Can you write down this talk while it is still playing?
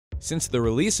Since the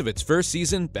release of its first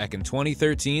season back in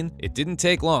 2013, it didn't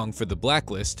take long for The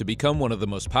Blacklist to become one of the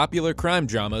most popular crime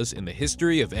dramas in the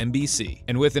history of NBC.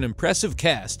 And with an impressive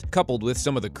cast, coupled with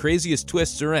some of the craziest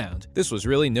twists around, this was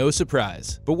really no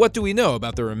surprise. But what do we know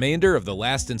about the remainder of the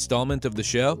last installment of the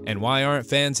show? And why aren't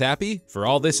fans happy? For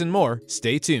all this and more,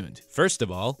 stay tuned. First of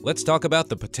all, let's talk about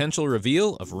the potential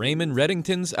reveal of Raymond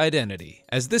Reddington's identity,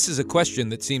 as this is a question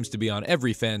that seems to be on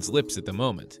every fan's lips at the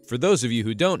moment. For those of you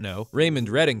who don't know, Raymond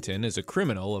Reddington is a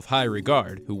criminal of high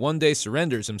regard who one day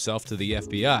surrenders himself to the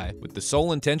FBI with the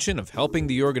sole intention of helping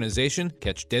the organization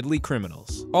catch deadly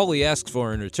criminals. All he asks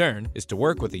for in return is to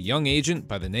work with a young agent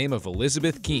by the name of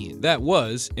Elizabeth Keene. That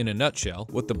was, in a nutshell,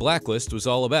 what The Blacklist was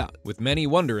all about, with many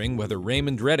wondering whether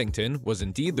Raymond Reddington was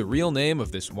indeed the real name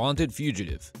of this wanted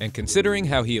fugitive. And considering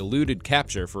how he eluded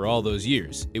capture for all those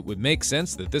years, it would make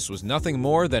sense that this was nothing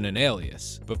more than an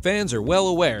alias. But fans are well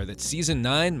aware that Season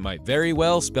 9 might very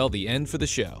well spell the end for the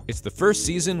show. It's the first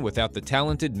season without the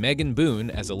talented Megan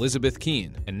Boone as Elizabeth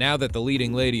Keene, and now that the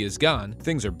leading lady is gone,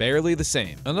 things are barely the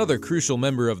same. Another crucial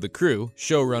member of the crew,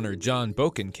 showrunner Jon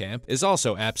Bokenkamp, is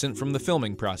also absent from the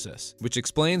filming process, which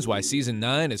explains why Season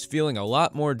 9 is feeling a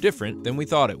lot more different than we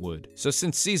thought it would. So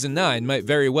since Season 9 might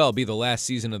very well be the last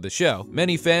season of the show,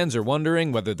 many fans are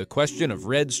wondering whether the question of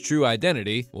Red's true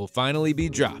identity will finally be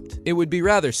dropped. It would be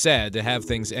rather sad to have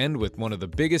things end with one of the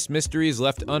biggest mysteries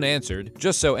left unanswered,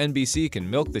 just so NBC can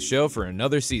milk the show for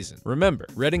another season. Remember,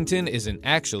 Reddington isn't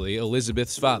actually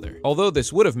Elizabeth's father. Although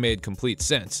this would have made complete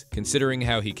sense, considering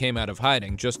how he came out of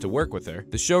hiding just to work with her,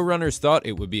 the showrunners thought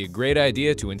it would be a great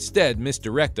idea to instead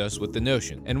misdirect us with the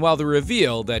notion. And while the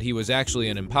reveal that he was actually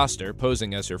an imposter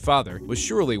posing as her father was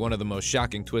surely one of the most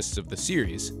shocking twists of the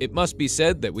series, it must be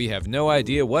said that we have no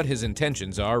idea what his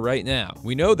intentions are right now.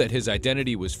 We know that his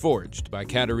identity was forged by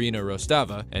Katarina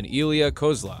Rostova and Ilya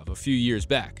Koslov a few years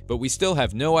back, but we still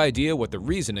have no idea what the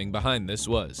reasoning behind this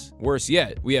was. Worse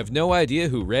yet, we have no idea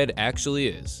who Red actually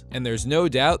is. And there's no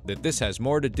doubt that this has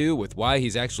more to do with why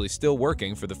he's actually still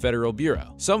working for the Federal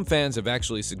Bureau. Some fans have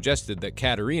actually suggested that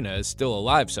Katarina is still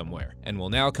alive somewhere, and will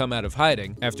now come out of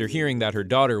hiding after hearing that her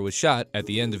daughter was shot at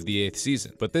the end of the 8th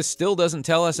season. But this still doesn't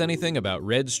tell us anything about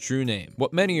Red's true name.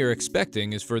 What many are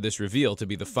expecting is for this reveal to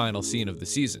be the final scene of the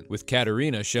season, with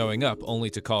Katarina showing up only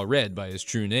to call Red by his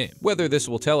true name. Whether this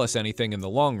will tell us anything in the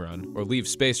long run, or leave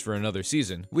space for another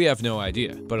season, we have no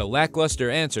idea. But a lackluster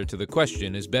answer to the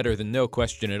question is better than no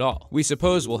question at all. We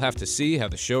suppose we'll have to see how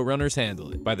the showrunners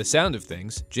handle it. By the sound of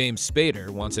things, James Spader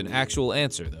wants an actual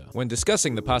answer though. When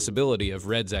discussing the possibility of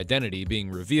Red's identity being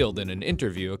revealed in an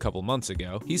interview a couple months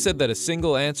ago, he said that a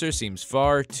single answer seems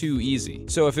far too easy.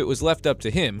 So if it was left up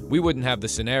to him, we wouldn't have the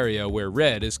scenario where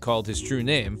Red is called his true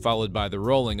name followed by the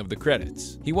rolling of the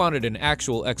credits. He wanted an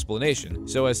actual explanation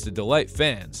so as to delight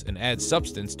fans and add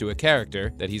substance to a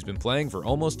character that he's been playing for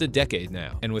almost a decade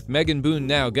now. And with Megan Boone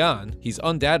now gone, he's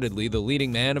undoubtedly the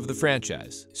leading man of the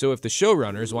franchise. So if the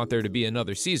showrunners want there to be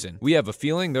another season, we have a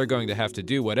feeling they're going to have to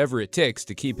do whatever it takes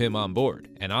to keep him on board.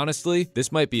 And honestly,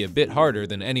 this might be a bit harder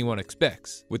than anyone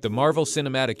expects. With the Marvel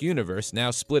Cinematic Universe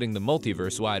now splitting the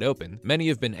multiverse wide open, many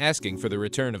have been asking for the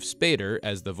return of Spader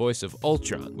as the voice of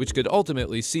Ultron, which could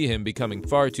ultimately see him becoming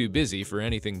far too busy for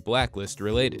anything Blacklist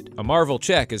related. A Marvel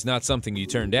check is not something you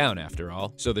turn down after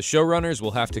all, so the showrunners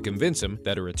will have to convince him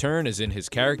that a return is in his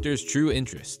character's true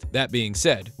interest. That being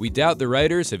said, we doubt the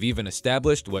writers have even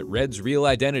established what Red's real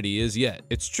identity is yet.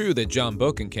 It's true that Jon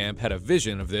Bokenkamp had a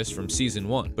vision of this from Season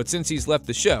 1, but since he's left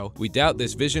the show, we doubt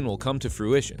this vision will come to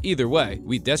fruition. Either way,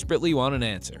 we desperately want an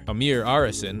answer. Amir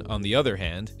Arison, on the other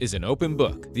hand, is an open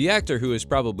book. The actor who is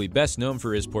probably best known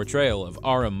for his portrayal of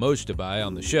Aram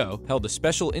on the show held a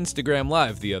special Instagram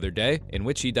Live the other day in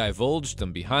which he divulged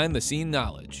some behind-the-scene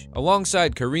knowledge.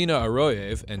 Alongside Katarina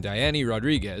Rostova and Diany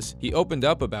Rodriguez, he opened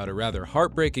up about a rather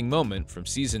heartbreaking moment from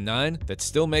Season 9 that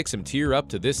still makes him tear up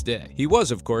to this day. He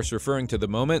was, of course, referring to the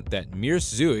moment that Mirs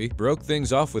Zui broke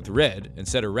things off with Red and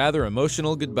said a rather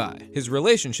emotional goodbye. His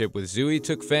relationship with Zui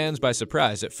took fans by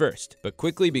surprise at first, but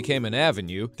quickly became an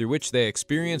avenue through which they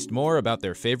experienced more about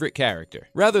their favorite character.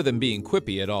 Rather than being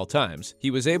quippy at all times,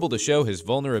 he was able to show his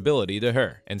vulnerability to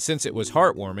her, and since it was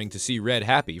heartwarming to see Red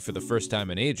happy for the first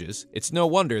time in ages, it's no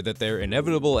wonder that their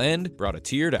inevitable end brought a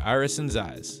tear to Arison's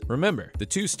eyes. Remember, the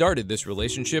two started this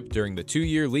relationship during the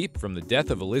 2-year leap from the death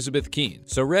of Elizabeth Keene,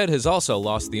 so Red has also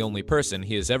lost the only person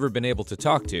he has ever been able to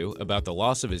talk to about the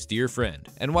loss of his dear friend.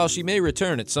 And while she may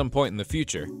return at some point in the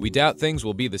future, we doubt things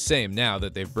will be the same now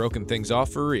that they've broken things off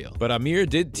for real. But Amir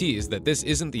did tease that this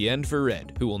isn't the end for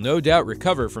Red, who will no doubt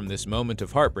recover from this moment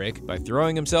of heartbreak by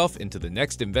throwing himself into the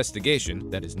next investigation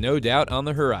that is no doubt on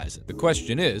the horizon. The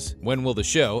question is, when will the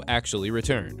show actually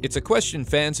return? It's a question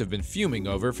fans have been fuming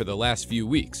over for the the last few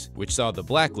weeks, which saw the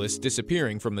Blacklist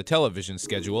disappearing from the television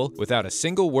schedule without a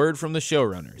single word from the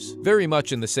showrunners. Very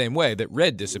much in the same way that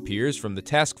Red disappears from the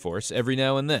task force every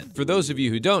now and then. For those of you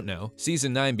who don't know,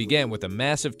 Season 9 began with a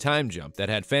massive time jump that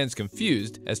had fans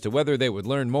confused as to whether they would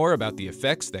learn more about the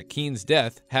effects that Keen's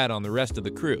death had on the rest of the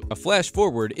crew. A flash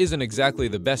forward isn't exactly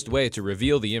the best way to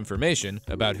reveal the information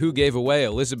about who gave away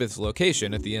Elizabeth's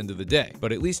location at the end of the day,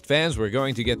 but at least fans were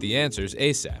going to get the answers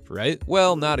ASAP, right?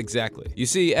 Well, not exactly. You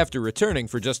see, after returning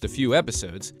for just a few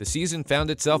episodes, the season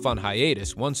found itself on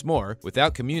hiatus once more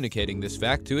without communicating this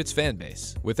fact to its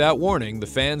fanbase. Without warning, the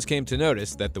fans came to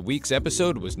notice that the week's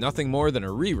episode was nothing more than a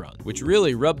rerun, which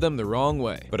really rubbed them the wrong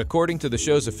way. But according to the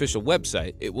show's official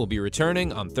website, it will be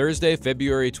returning on Thursday,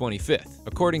 February 25th.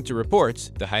 According to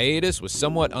reports, the hiatus was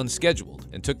somewhat unscheduled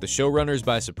and took the showrunners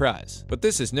by surprise. But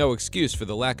this is no excuse for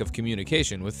the lack of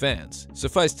communication with fans.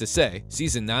 Suffice to say,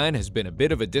 Season 9 has been a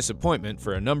bit of a disappointment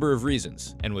for a number of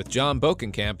reasons, and with Jon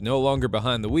Bokenkamp no longer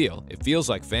behind the wheel, it feels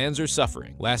like fans are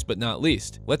suffering. Last but not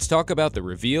least, let's talk about the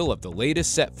reveal of the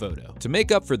latest set photo. To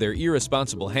make up for their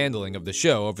irresponsible handling of the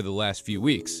show over the last few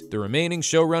weeks, the remaining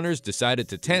showrunners decided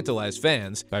to tantalize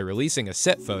fans by releasing a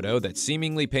set photo that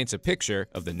seemingly paints a picture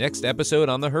of the next episode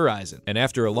on the horizon. And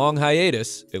after a long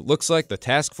hiatus, it looks like the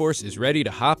task force is ready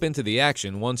to hop into the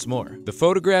action once more. The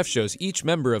photograph shows each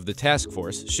member of the task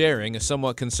force sharing a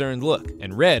somewhat concerned look,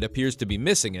 and Red appears to be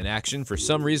missing in action for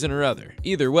some reason or other.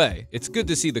 Either way, it's good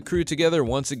to see the crew together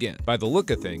once again. By the look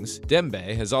of things,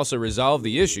 Dembe has also resolved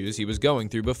the issues he was going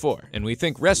through before, and we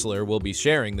think Wrestler will be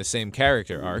sharing the same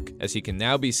character arc, as he can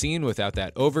now be seen without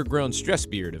that overgrown stress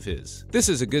beard of his. This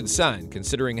is a good sign,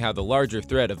 considering how the larger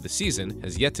thread of the season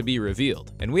has yet to be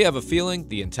revealed, and we have a feeling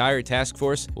the entire task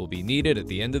force will be needed at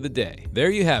the end of the day.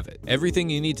 There you have it, everything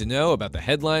you need to know about the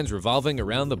headlines revolving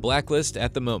around the Blacklist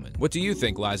at the moment. What do you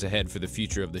think lies ahead for the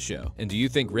future of the show? And do you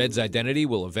think Red's identity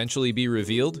will eventually be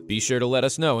revealed? Be sure to let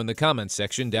us know in the comments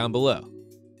section down below.